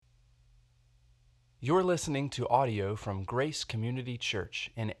You're listening to audio from Grace Community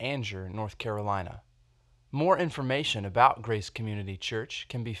Church in Anger, North Carolina. More information about Grace Community Church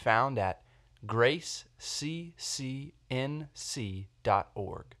can be found at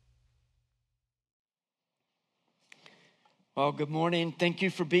graceccnc.org. Well, good morning. Thank you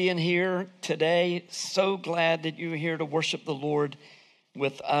for being here today. So glad that you're here to worship the Lord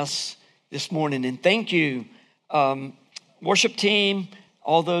with us this morning. And thank you, worship team,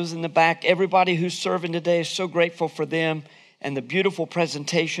 all those in the back, everybody who's serving today. So grateful for them and the beautiful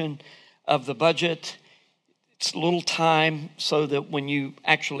presentation of the budget. It's a little time so that when you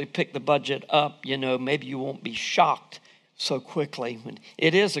actually pick the budget up, maybe you won't be shocked so quickly.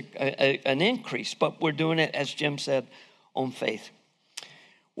 It is an increase, but we're doing it, as Jim said, on faith.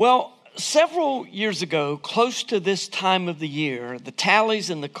 Well, several years ago, close to this time of the year, the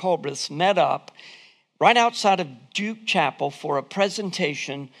Tallies and the Culbreths met up right outside of Duke Chapel for a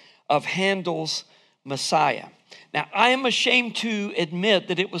presentation of Handel's Messiah. Now, I am ashamed to admit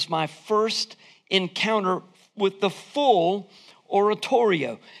that it was my first encounter with the full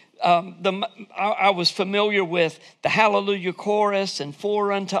oratorio. I was familiar with the Hallelujah Chorus and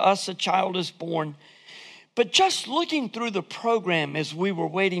For Unto Us a Child is Born. But just looking through the program as we were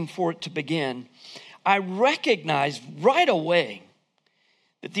waiting for it to begin, I recognized right away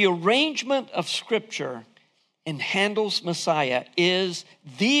that the arrangement of Scripture in Handel's Messiah is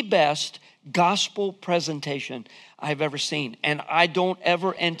the best gospel presentation I've ever seen. And I don't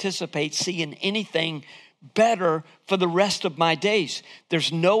ever anticipate seeing anything better for the rest of my days.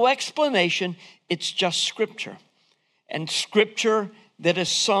 There's no explanation. It's just Scripture. And Scripture that is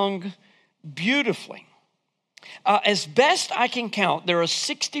sung beautifully. As best I can count, there are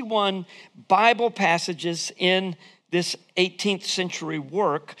 61 Bible passages in this 18th century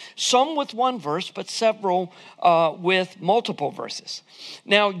work, some with one verse, but several with multiple verses.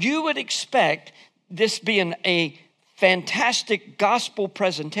 Now, you would expect, this being a fantastic gospel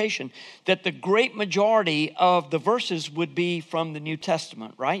presentation, that the great majority of the verses would be from the New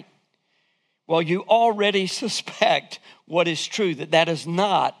Testament, right? Well, you already suspect what is true, that is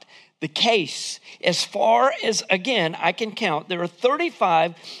not the case. As far as, again, I can count, there are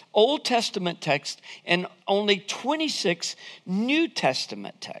 35 Old Testament texts and only 26 New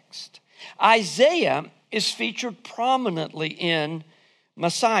Testament texts. Isaiah is featured prominently in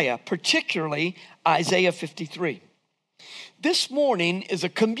Messiah, particularly Isaiah 53. This morning is a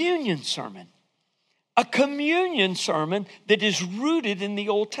communion sermon that is rooted in the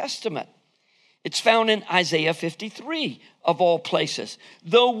Old Testament. It's found in Isaiah 53, of all places,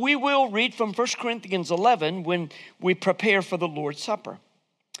 though we will read from 1 Corinthians 11 when we prepare for the Lord's Supper.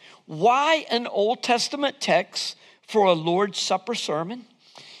 Why an Old Testament text for a Lord's Supper sermon?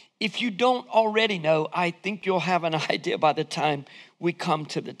 If you don't already know, I think you'll have an idea by the time we come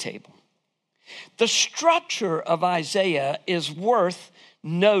to the table. The structure of Isaiah is worth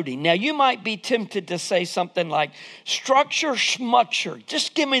noting. Now, you might be tempted to say something like, structure, schmucture,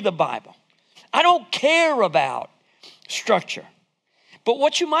 just give me the Bible. I don't care about structure. But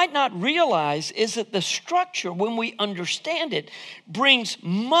what you might not realize is that the structure, when we understand it, brings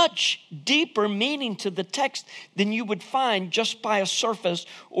much deeper meaning to the text than you would find just by a surface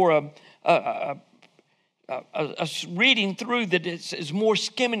or a reading through that is more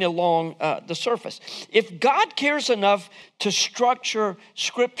skimming along the surface. If God cares enough to structure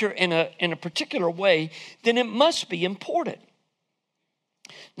Scripture in a particular way, then it must be important.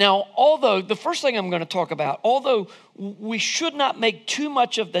 Now, although the first thing I'm going to talk about, although we should not make too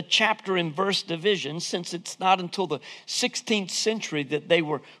much of the chapter and verse division, since it's not until the 16th century that they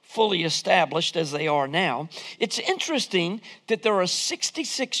were fully established as they are now, it's interesting that there are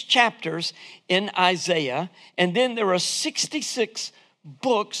 66 chapters in Isaiah, and then there are 66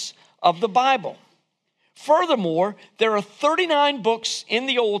 books of the Bible. Furthermore, there are 39 books in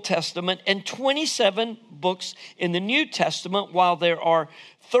the Old Testament and 27 books in the New Testament, while there are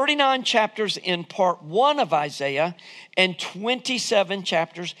 39 chapters in part 1 of Isaiah and 27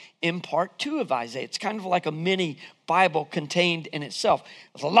 chapters in part 2 of Isaiah. It's kind of like a mini Bible contained in itself.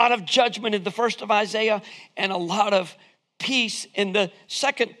 There's a lot of judgment in the first of Isaiah and a lot of peace in the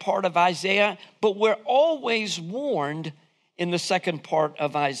second part of Isaiah, but we're always warned in the second part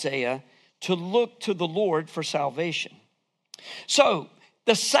of Isaiah to look to the Lord for salvation. So,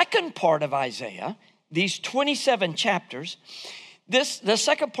 the second part of Isaiah, these 27 chapters, the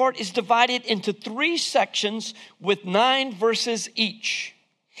second part is divided into 3 sections with 9 verses each.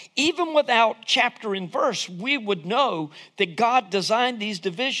 Even without chapter and verse, we would know that God designed these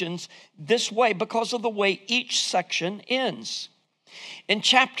divisions this way because of the way each section ends. In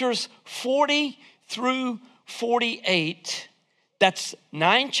chapters 40 through 48, that's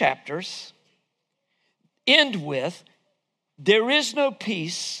 9 chapters. end with, there is no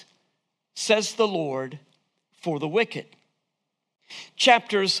peace, says the Lord, for the wicked.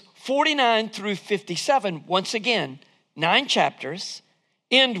 Chapters 49 through 57, once again, 9 chapters,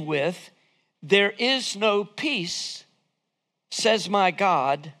 end with, there is no peace, says my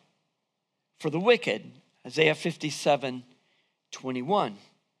God, for the wicked. Isaiah 57:21.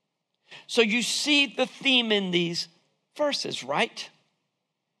 So you see the theme in these verses, right?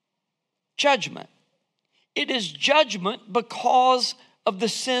 Judgment. It is judgment because of the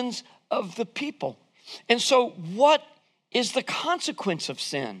sins of the people. And so what is the consequence of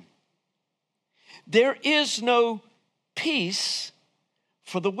sin? There is no peace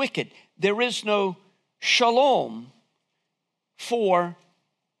for the wicked. There is no shalom for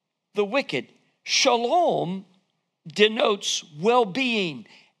the wicked. Shalom denotes well-being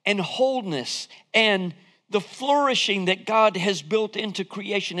and wholeness and the flourishing that God has built into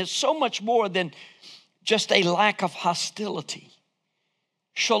creation. It's so much more than just a lack of hostility.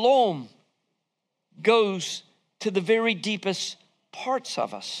 Shalom goes to the very deepest parts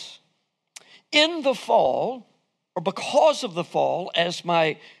of us. In the fall, or because of the fall, as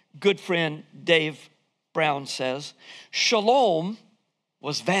my good friend Dave Brown says, shalom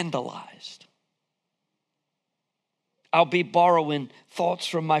was vandalized. I'll be borrowing thoughts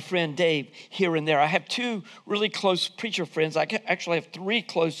from my friend Dave here and there. I have 2 really close preacher friends. I actually have 3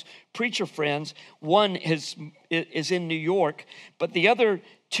 close preacher friends. One is in New York, but the other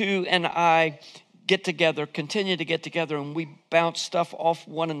 2 and I continue to get together, and we bounce stuff off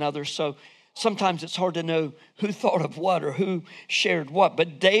one another. So sometimes it's hard to know who thought of what or who shared what.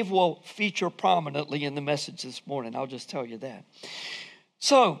 But Dave will feature prominently in the message this morning. I'll just tell you that.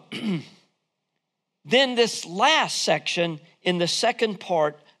 So then this last section in the second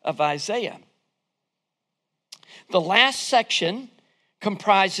part of Isaiah. The last section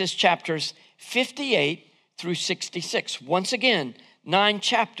comprises chapters 58 through 66. Once again, 9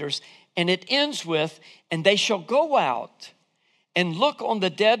 chapters. And it ends with, and they shall go out and look on the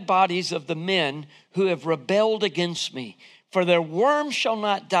dead bodies of the men who have rebelled against me. For their worm shall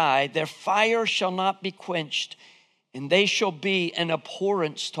not die, their fire shall not be quenched, and they shall be an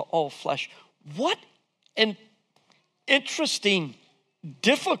abhorrence to all flesh. What an interesting,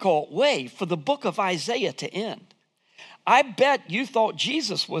 difficult way for the book of Isaiah to end. I bet you thought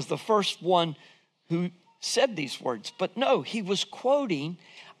Jesus was the first one who said these words, but no, he was quoting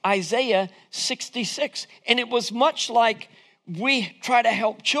Isaiah 66. And it was much like we try to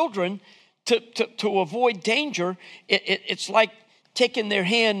help children to avoid danger. It's like taking their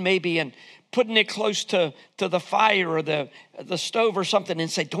hand maybe and putting it close to the fire or the stove or something and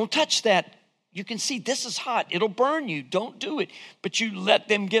say, don't touch that. You can see this is hot. It'll burn you. Don't do it. But you let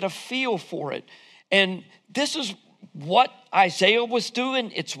them get a feel for it. And this is what Isaiah was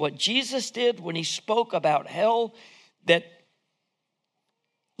doing. It's what Jesus did when he spoke about hell that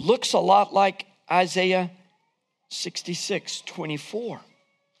looks a lot like Isaiah 66:24.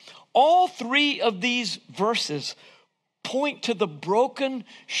 All 3 of these verses point to the broken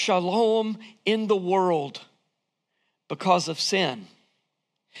shalom in the world because of sin.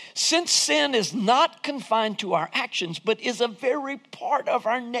 Since sin is not confined to our actions, but is a very part of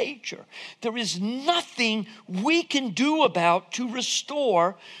our nature, there is nothing we can do about to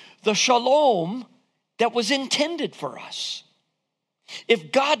restore the shalom that was intended for us.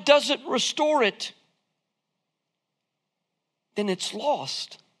 If God doesn't restore it, then it's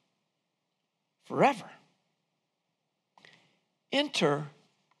lost forever. Enter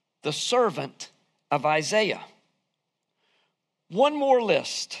the servant of Isaiah. One more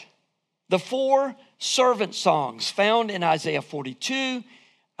list. The 4 servant songs found in Isaiah 42,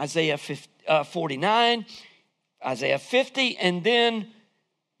 Isaiah 49, Isaiah 50, and then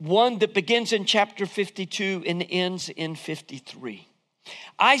one that begins in chapter 52 and ends in 53.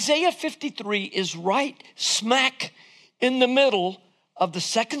 Isaiah 53 is right smack in the middle of the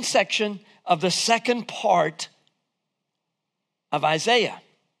second section of the second part of Isaiah.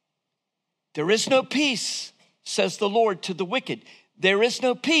 There is no peace, says the Lord, to the wicked. There is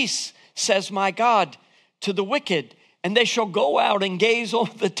no peace, says my God, to the wicked. And they shall go out and gaze on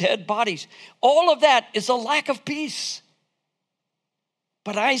the dead bodies. All of that is a lack of peace.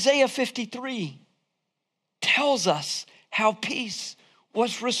 But Isaiah 53 tells us how peace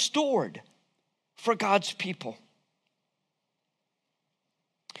was restored for God's people.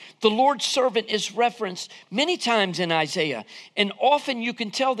 The Lord's servant is referenced many times in Isaiah, and often you can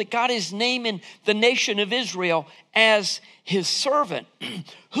tell that God is naming the nation of Israel as his servant,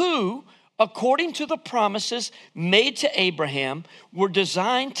 who, according to the promises made to Abraham, were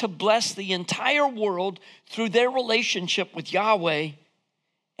designed to bless the entire world through their relationship with Yahweh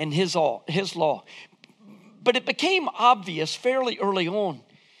and his law. But it became obvious fairly early on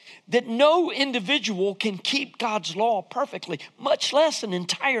that no individual can keep God's law perfectly, much less an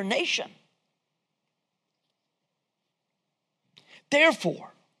entire nation.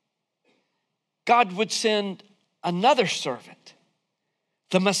 Therefore, God would send another servant,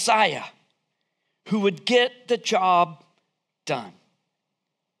 the Messiah, who would get the job done.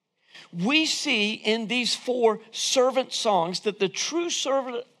 We see in these 4 servant songs that the true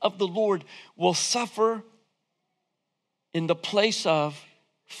servant of the Lord will suffer in the place of,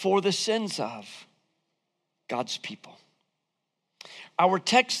 for the sins of God's people. Our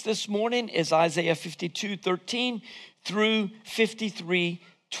text this morning is Isaiah 52:13 through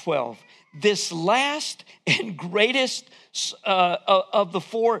 53:12. This last and greatest of the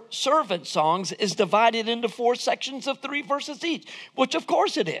 4 servant songs is divided into 4 sections of 3 verses each, which of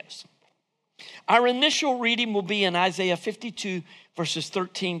course it is. Our initial reading will be in Isaiah 52 verses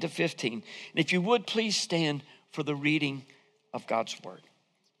 13 to 15. And if you would, please stand for the reading of God's word.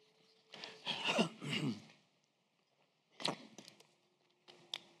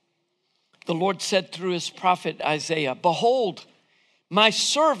 The Lord said through his prophet Isaiah, "Behold, my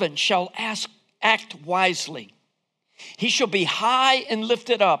servant shall act wisely. He shall be high and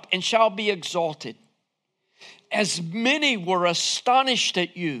lifted up and shall be exalted. As many were astonished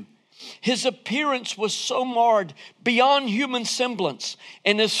at you, his appearance was so marred beyond human semblance,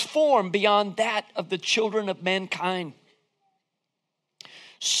 and his form beyond that of the children of mankind.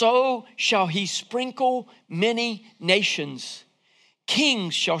 So shall he sprinkle many nations.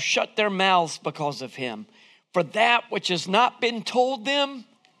 Kings shall shut their mouths because of him. For that which has not been told them,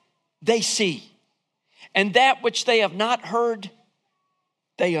 they see. And that which they have not heard,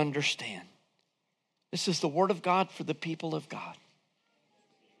 they understand." This is the word of God for the people of God.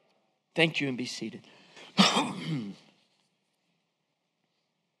 Thank you, and be seated.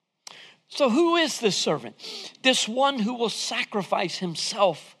 So who is this servant? This one who will sacrifice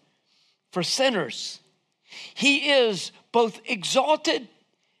himself for sinners. He is both exalted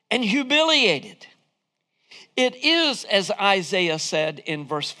and humiliated. It is, as Isaiah said in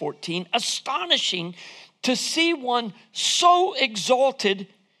verse 14, astonishing to see one so exalted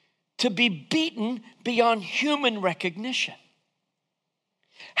to be beaten beyond human recognition.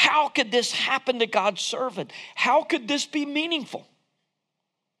 How could this happen to God's servant? How could this be meaningful?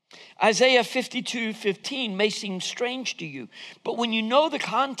 Isaiah 52:15 may seem strange to you, but when you know the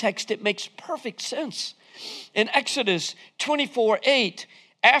context, it makes perfect sense. In Exodus 24:8,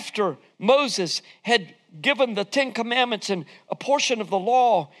 after Moses had given the 10 commandments and a portion of the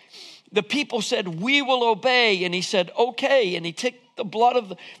law, the people said, "We will obey." And he said, "Okay." And he took the blood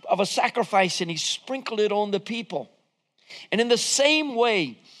of a sacrifice and he sprinkled it on the people. And in the same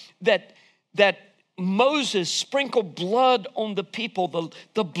way that Moses sprinkled blood on the people,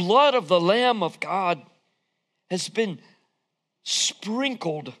 the blood of the Lamb of God has been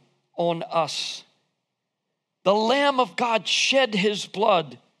sprinkled on us. The Lamb of God shed his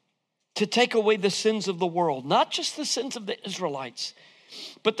blood to take away the sins of the world, not just the sins of the Israelites,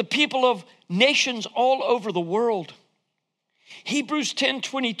 but the people of nations all over the world. Hebrews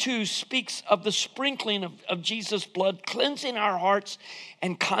 10:22 speaks of the sprinkling of Jesus' blood, cleansing our hearts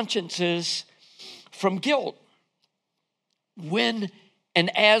and consciences from guilt when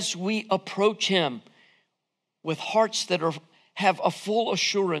and as we approach him with hearts that have a full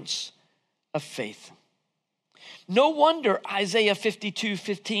assurance of faith. No wonder Isaiah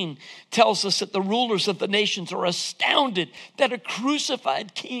 52:15 tells us that the rulers of the nations are astounded that a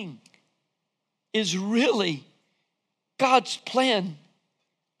crucified king is really God's plan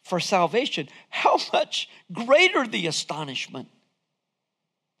for salvation. How much greater the astonishment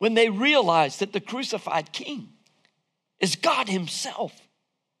when they realize that the crucified king is God himself.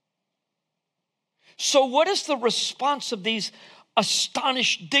 So what is the response of these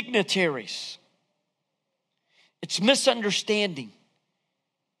astonished dignitaries? It's misunderstanding,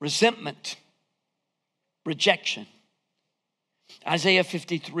 resentment, rejection. Isaiah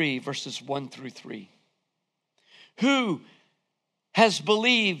 53 verses 1 through 3. Who has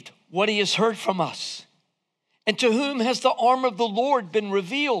believed what he has heard from us? And to whom has the arm of the Lord been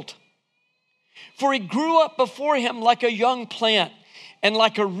revealed? For he grew up before him like a young plant and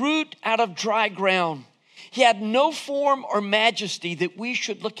like a root out of dry ground. He had no form or majesty that we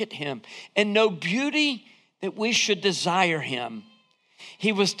should look at him, and no beauty that we should desire him.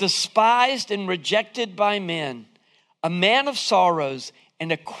 He was despised and rejected by men, a man of sorrows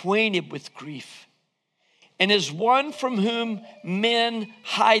and acquainted with grief, and is one from whom men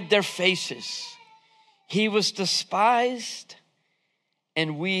hide their faces. He was despised,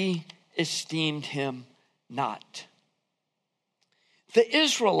 and we esteemed him not. The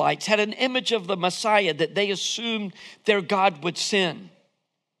Israelites had an image of the Messiah that they assumed their God would send.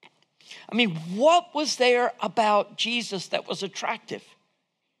 I mean, what was there about Jesus that was attractive?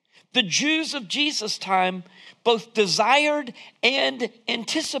 The Jews of Jesus' time both desired and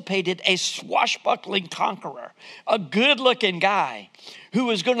anticipated a swashbuckling conqueror, a good-looking guy who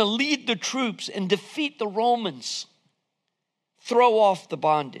was going to lead the troops and defeat the Romans, throw off the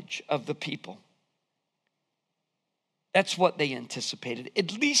bondage of the people. That's what they anticipated.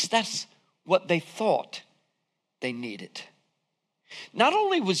 At least that's what they thought they needed. Not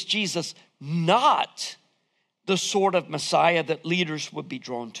only was Jesus not the sort of Messiah that leaders would be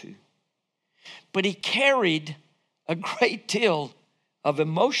drawn to, but he carried a great deal of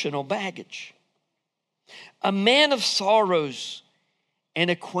emotional baggage. A man of sorrows and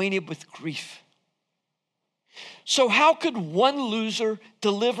acquainted with grief. So how could one loser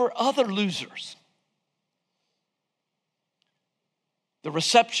deliver other losers? The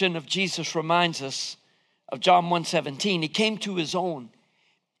reception of Jesus reminds us of John 1:17. He came to his own,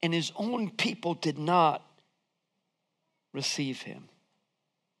 and his own people did not receive him.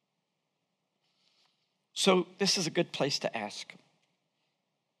 So this is a good place to ask.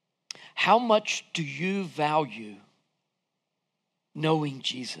 How much do you value knowing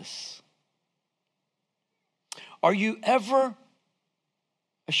Jesus? Are you ever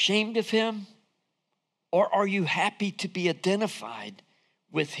ashamed of him? Or are you happy to be identified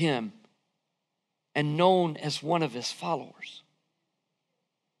with him and known as one of his followers?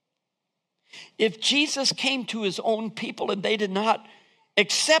 If Jesus came to his own people and they did not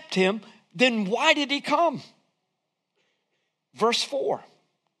accept him, then why did he come? Verse 4.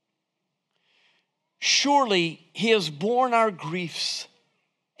 Surely he has borne our griefs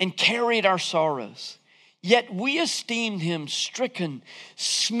and carried our sorrows. Yet we esteemed him stricken,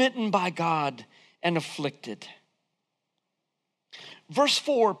 smitten by God, and afflicted. Verse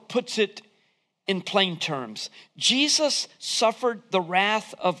 4 puts it in plain terms. Jesus suffered the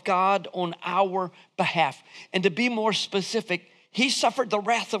wrath of God on our behalf. And to be more specific, he suffered the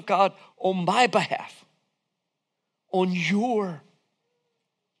wrath of God on my behalf, on your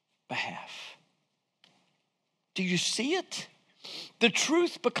behalf. Do you see it? The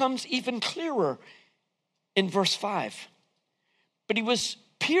truth becomes even clearer in verse 5. But he was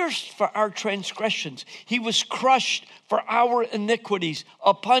pierced for our transgressions. He was crushed for our iniquities.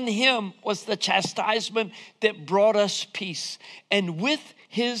 Upon him was the chastisement that brought us peace. And with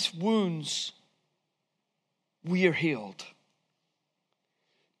his wounds, we are healed.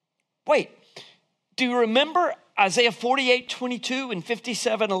 Wait, do you remember Isaiah 48:22 and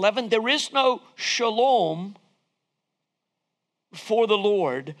 57:11? There is no shalom for the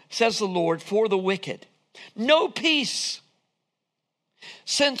Lord, says the Lord, for the wicked. No peace.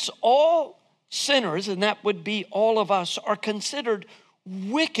 Since all sinners, and that would be all of us, are considered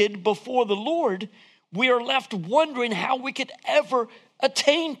wicked before the Lord, we are left wondering how we could ever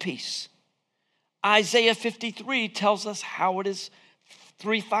attain peace. Isaiah 53 tells us how it is,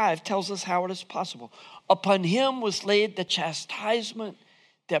 3:5 tells us how it is possible. Upon him was laid the chastisement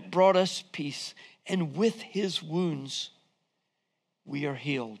that brought us peace, and with his wounds we are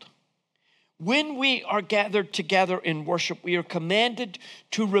healed. When we are gathered together in worship, we are commanded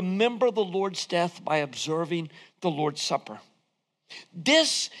to remember the Lord's death by observing the Lord's Supper.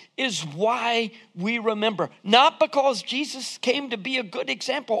 This is why we remember, not because Jesus came to be a good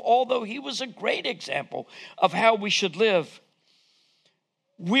example, although he was a great example of how we should live.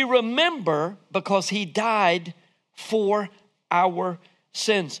 We remember because he died for our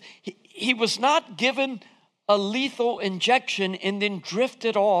sins. He was not given a lethal injection and then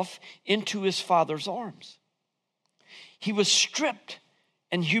drifted off into his Father's arms. He was stripped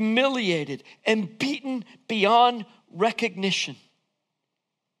and humiliated and beaten beyond recognition.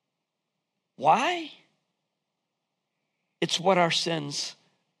 Why? It's what our sins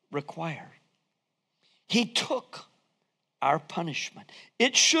require. He took our punishment.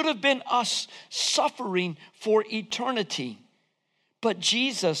 It should have been us suffering for eternity, but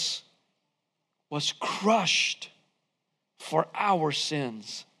Jesus was crushed for our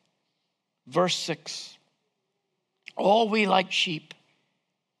sins. Verse 6, all we like sheep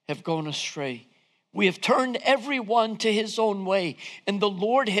have gone astray. We have turned everyone to his own way, and the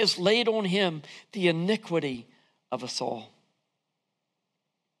Lord has laid on him the iniquity of us all.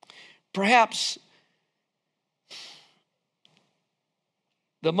 Perhaps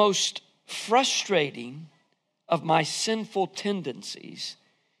the most frustrating of my sinful tendencies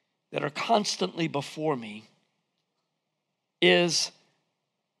that are constantly before me is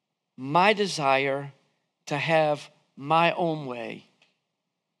my desire to have my own way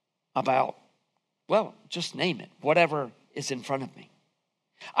about, well, just name it, whatever is in front of me.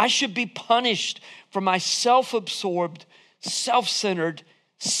 I should be punished for my self-absorbed, self-centered,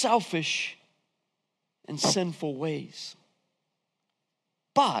 selfish, and sinful ways.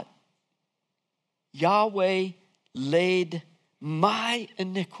 But Yahweh laid my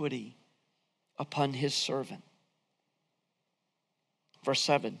iniquity upon his servant. Verse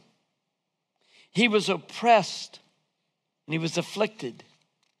 7. He was oppressed and he was afflicted,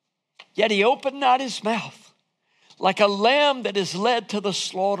 yet he opened not his mouth. Like a lamb that is led to the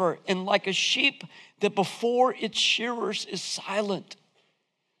slaughter, and like a sheep that before its shearers is silent,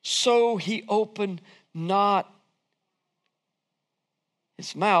 so he opened not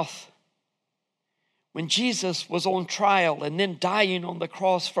his mouth. When Jesus was on trial and then dying on the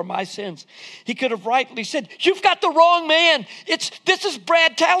cross for my sins, he could have rightly said, "You've got the wrong man. This is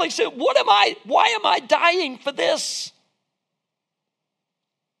Brad Talley." He said, why am I dying for this?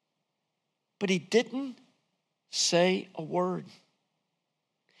 But he didn't say a word.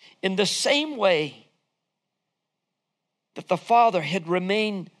 In the same way that the Father had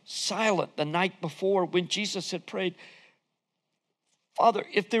remained silent the night before when Jesus had prayed, "Father,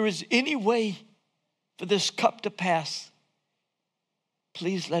 if there is any way for this cup to pass,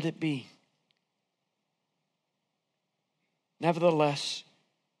 please let it be. Nevertheless,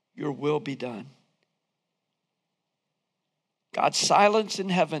 your will be done." God's silence in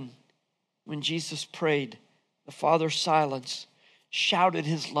heaven when Jesus prayed, the Father's silence shouted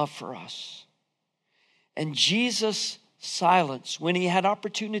his love for us. And Jesus' silence, when he had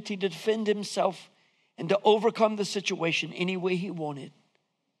opportunity to defend himself and to overcome the situation any way he wanted,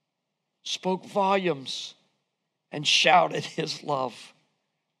 spoke volumes and shouted his love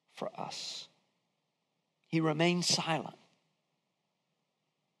for us. He remained silent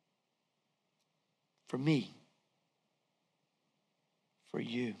for me, for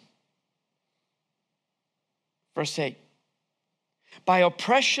you. Verse 8. By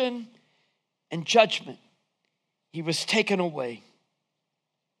oppression and judgment he was taken away.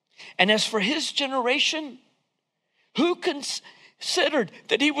 And as for his generation, who considered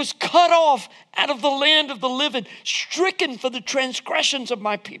that he was cut off out of the land of the living, stricken for the transgressions of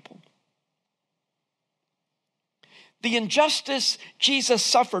my people? The injustice Jesus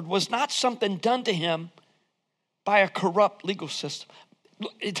suffered was not something done to him by a corrupt legal system.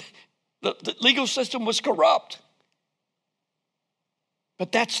 The legal system was corrupt.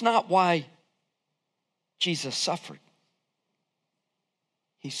 But that's not why Jesus suffered.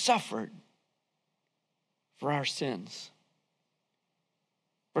 He suffered for our sins.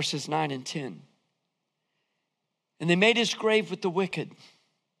 Verses 9 and 10. And they made his grave with the wicked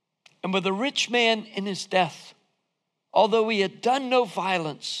and with a rich man in his death, although he had done no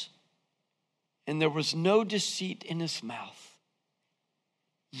violence and there was no deceit in his mouth.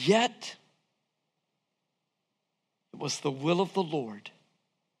 Yet it was the will of the Lord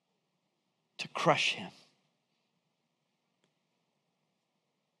to crush him.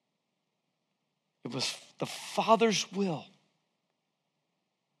 It was the Father's will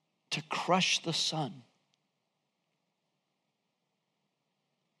to crush the Son.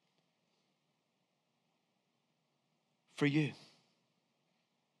 For you.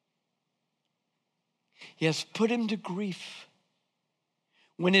 He has put him to grief.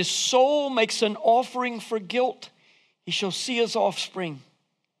 When his soul makes an offering for guilt, he shall see his offspring.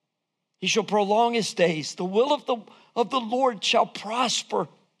 He shall prolong his days. The will of the Lord shall prosper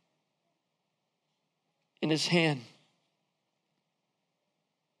in his hand.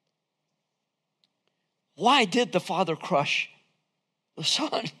 Why did the Father crush the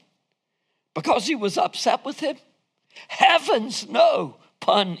Son? Because he was upset with him? Heavens, no,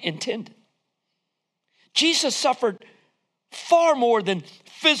 pun intended. Jesus suffered far more than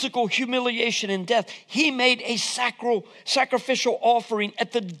physical humiliation and death. He made a sacrificial offering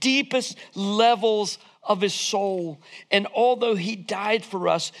at the deepest levels of his soul. And although he died for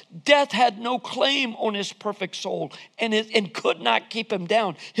us, death had no claim on his perfect soul and could not keep him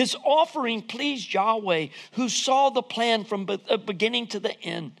down. His offering pleased Yahweh, who saw the plan from the beginning to the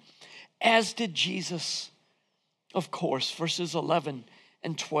end, as did Jesus. Of course, verses 11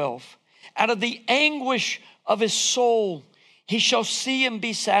 and 12. Out of the anguish of his soul, he shall see and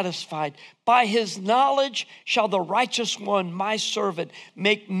be satisfied. By his knowledge shall the righteous one, my servant,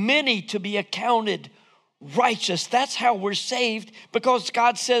 make many to be accounted righteous. That's how we're saved, because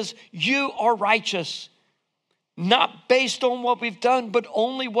God says you are righteous. Not based on what we've done, but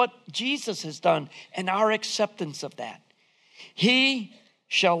only what Jesus has done and our acceptance of that. He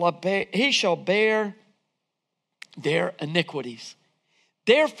shall bear their iniquities.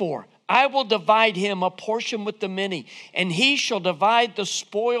 Therefore, I will divide him a portion with the many, and he shall divide the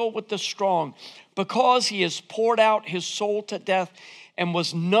spoil with the strong, because he has poured out his soul to death and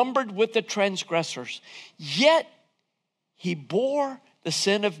was numbered with the transgressors. Yet he bore the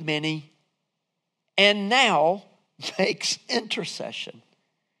sin of many and now makes intercession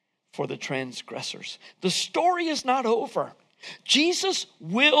for the transgressors. The story is not over. Jesus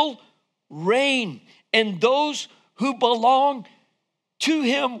will reign, and those who belong to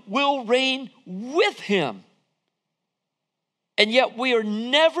him will reign with him. And yet we are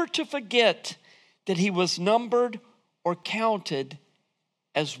never to forget that he was numbered or counted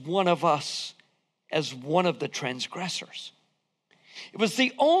as one of us, as one of the transgressors. It was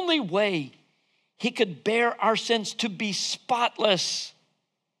the only way he could bear our sins, to be spotless,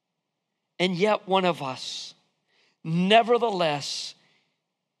 and yet one of us, nevertheless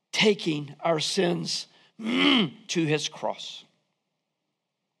taking our sins to his cross.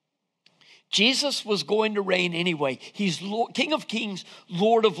 Jesus was going to reign anyway. He's King of Kings,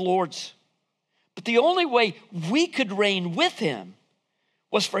 Lord of Lords. But the only way we could reign with him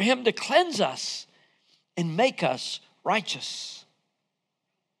was for him to cleanse us and make us righteous.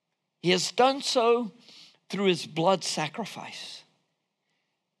 He has done so through his blood sacrifice.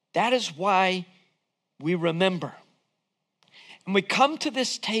 That is why we remember. And we come to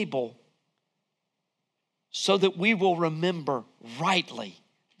this table so that we will remember rightly.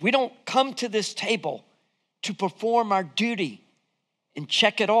 We don't come to this table to perform our duty and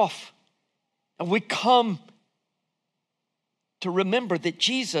check it off. And we come to remember that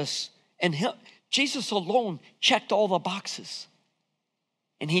Jesus alone checked all the boxes.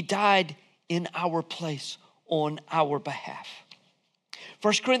 And he died in our place on our behalf.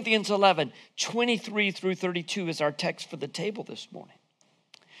 1 Corinthians 11, 23 through 32 is our text for the table this morning.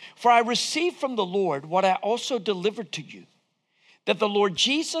 For I received from the Lord what I also delivered to you, that the Lord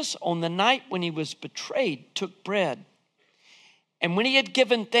Jesus, on the night when he was betrayed, took bread. And when he had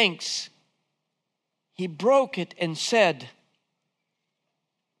given thanks, he broke it and said,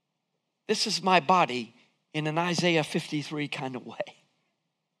 "This is my body," in an Isaiah 53 kind of way,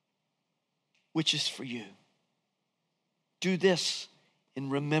 "which is for you. Do this in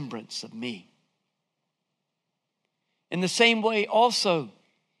remembrance of me." In the same way also,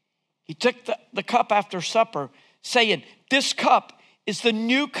 he took the cup after supper, saying, "This cup is the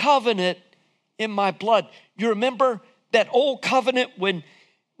new covenant in my blood." You remember that old covenant when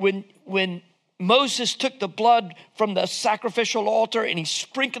Moses took the blood from the sacrificial altar and he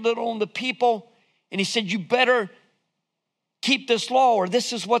sprinkled it on the people, and he said, "You better keep this law or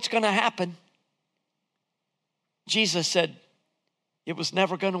this is what's going to happen." Jesus said, it was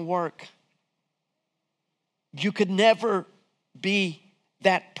never going to work. You could never be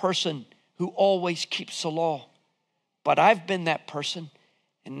that person who always keeps the law. But I've been that person,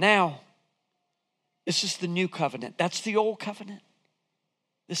 and now this is the new covenant. That's the old covenant.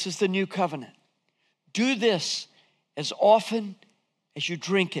 This is the new covenant. Do this as often as you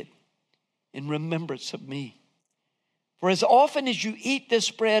drink it in remembrance of me. For as often as you eat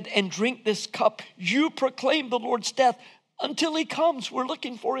this bread and drink this cup, you proclaim the Lord's death until he comes. We're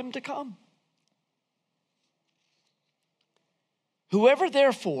looking for him to come. Whoever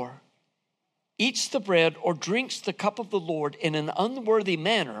therefore eats the bread or drinks the cup of the Lord in an unworthy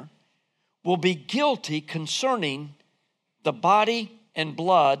manner will be guilty concerning the body and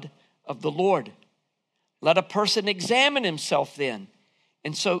blood of the Lord. Let a person examine himself then,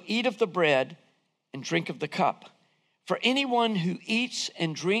 and so eat of the bread and drink of the cup. For anyone who eats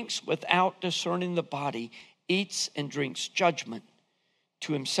and drinks without discerning the body eats and drinks judgment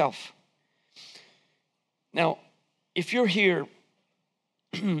to himself. Now, if you're here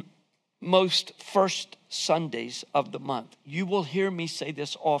most first Sundays of the month, you will hear me say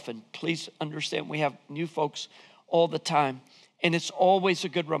this often. Please understand, we have new folks all the time, and it's always a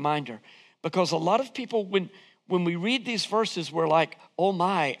good reminder, because a lot of people, when we read these verses, we're like, oh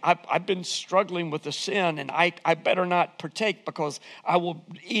my, I've been struggling with a sin, and I better not partake because I will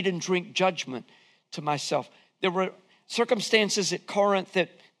eat and drink judgment to myself. There were circumstances at Corinth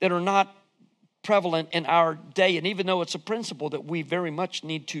that are not prevalent in our day, and even though it's a principle that we very much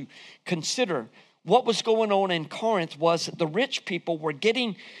need to consider, what was going on in Corinth was that the rich people were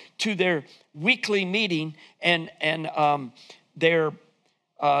getting to their weekly meeting and their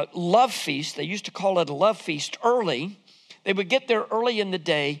love feast. They used to call it a love feast early. They would get there early in the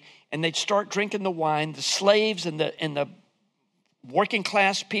day and they'd start drinking the wine. The slaves and the working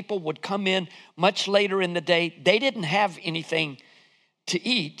class people would come in much later in the day. They didn't have anything to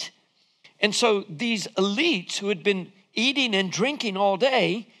eat. And so these elites who had been eating and drinking all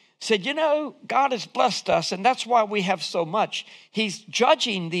day said, you know, God has blessed us, and that's why we have so much. He's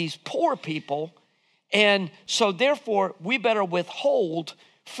judging these poor people, and so therefore we better withhold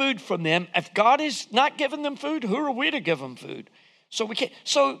food from them. If God is not giving them food, who are we to give them food? So we can't.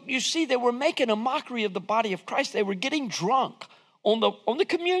 So you see, they were making a mockery of the body of Christ. They were getting drunk on the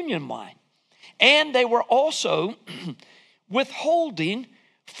communion wine. And they were also withholding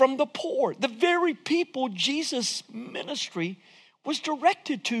from the poor, the very people Jesus' ministry was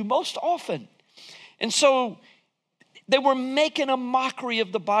directed to most often. And so they were making a mockery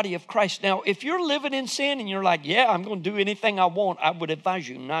of the body of Christ. Now, if you're living in sin and you're like, yeah, I'm going to do anything I want, I would advise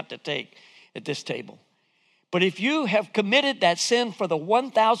you not to take at this table. But if you have committed that sin for the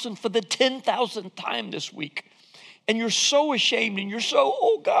 1,000th, for the 10,000th time this week, and you're so ashamed and you're so,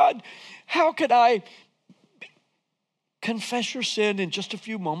 oh God, how could I confess your sin in just a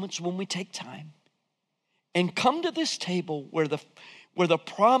few moments when we take time and come to this table where the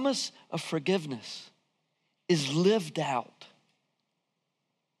promise of forgiveness is lived out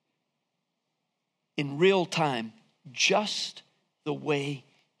in real time, just the way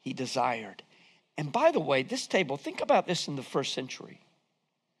he desired. And by the way, this table, think about this in the first century.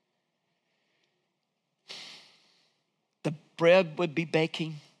 The bread would be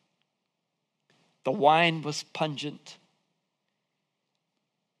baking. The wine was pungent.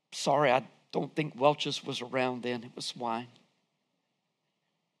 Sorry, I don't think Welch's was around then. It was wine.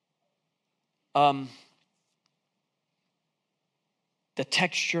 The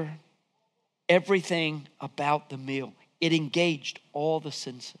texture, everything about the meal, it engaged all the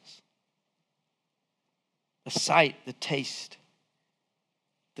senses. The sight, the taste,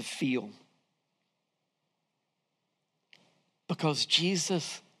 the feel. Because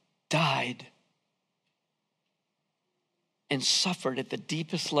Jesus died and suffered at the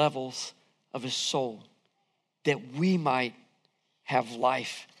deepest levels of his soul that we might have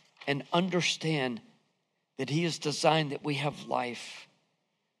life and understand that he has designed that we have life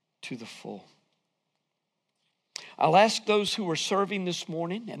to the full. I'll ask those who are serving this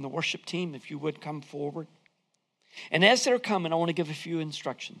morning and the worship team if you would come forward. And as they're coming, I want to give a few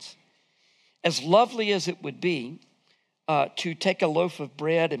instructions. As lovely as it would be to take a loaf of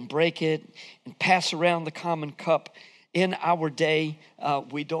bread and break it and pass around the common cup, in our day,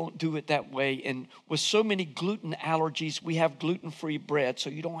 we don't do it that way. And with so many gluten allergies, we have gluten-free bread, so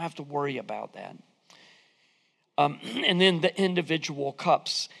you don't have to worry about that. And then the individual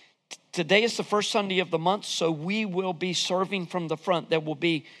cups. Today is the first Sunday of the month, so we will be serving from the front. There will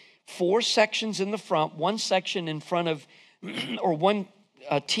be 4 sections in the front, one section in front of, or one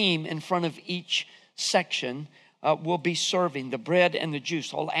team in front of each section will be serving the bread and the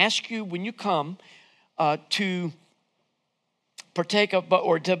juice. I'll ask you when you come to partake of,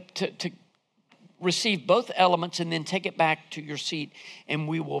 or to receive both elements and then take it back to your seat, and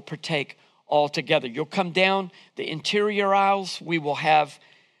we will partake all together. You'll come down the interior aisles. We will have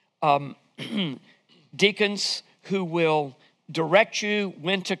deacons who will direct you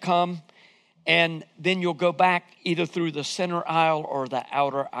when to come, and then you'll go back either through the center aisle or the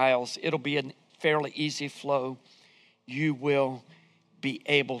outer aisles. It'll be a fairly easy flow. You will be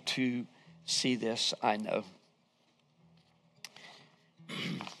able to see this, I know.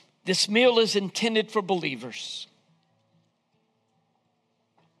 This meal is intended for believers.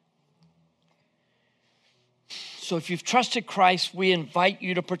 So if you've trusted Christ, we invite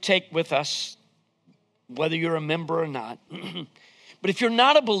you to partake with us, whether you're a member or not. But if you're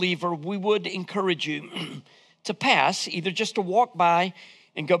not a believer, we would encourage you to pass, either just to walk by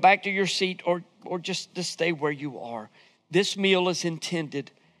and go back to your seat, or just to stay where you are. This meal is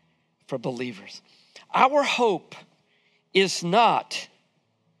intended for believers. Our hope is not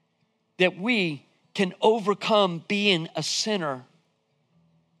that we can overcome being a sinner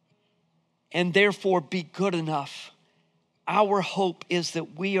and therefore be good enough. Our hope is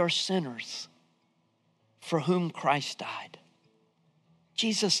that we are sinners for whom Christ died.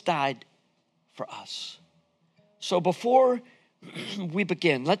 Jesus died for us. So before we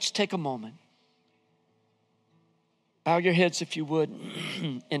begin, let's take a moment. Bow your heads if you would.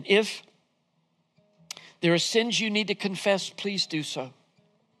 And if there are sins you need to confess, please do so.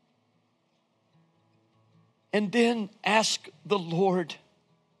 And then ask the Lord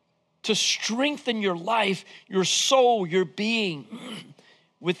to strengthen your life, your soul, your being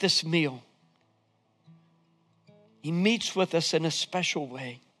with this meal. He meets with us in a special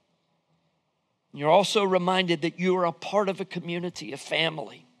way. You're also reminded that you are a part of a community, a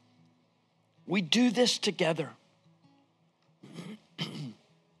family. We do this together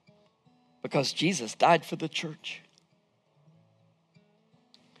because Jesus died for the church.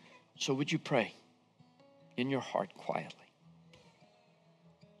 So would you pray in your heart quietly?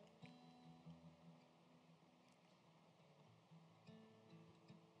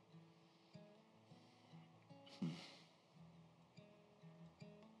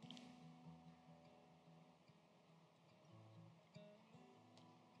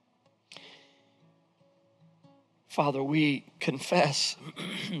 Father, we confess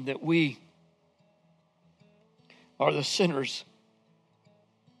that we are the sinners.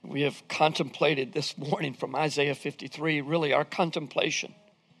 We have contemplated this morning from Isaiah 53. Really, our contemplation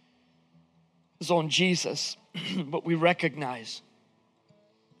is on Jesus, but we recognize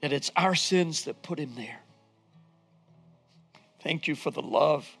that it's our sins that put him there. Thank you for the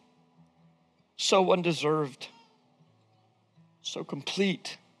love, so undeserved, so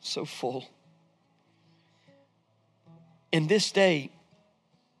complete, so full. In this day,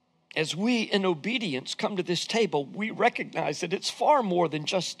 as we in obedience come to this table, we recognize that it's far more than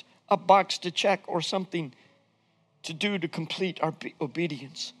just a box to check or something to do to complete our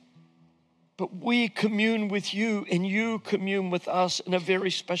obedience. But we commune with you and you commune with us in a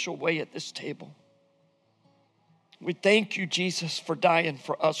very special way at this table. We thank you, Jesus, for dying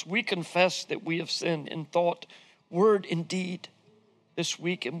for us. We confess that we have sinned in thought, word, and deed this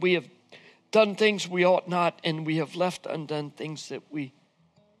week, and we have done things we ought not, and we have left undone things that we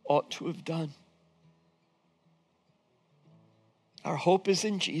ought to have done. Our hope is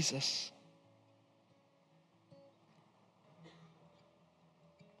in Jesus.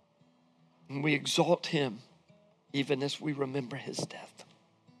 And we exalt him even as we remember his death.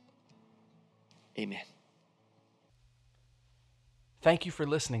 Amen. Thank you for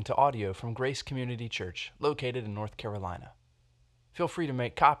listening to audio from Grace Community Church, located in North Carolina. Feel free to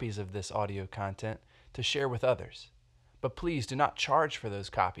make copies of this audio content to share with others, but please do not charge for those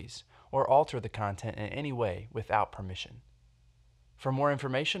copies or alter the content in any way without permission. For more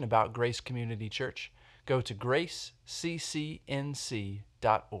information about Grace Community Church, go to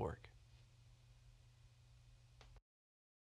graceccnc.org.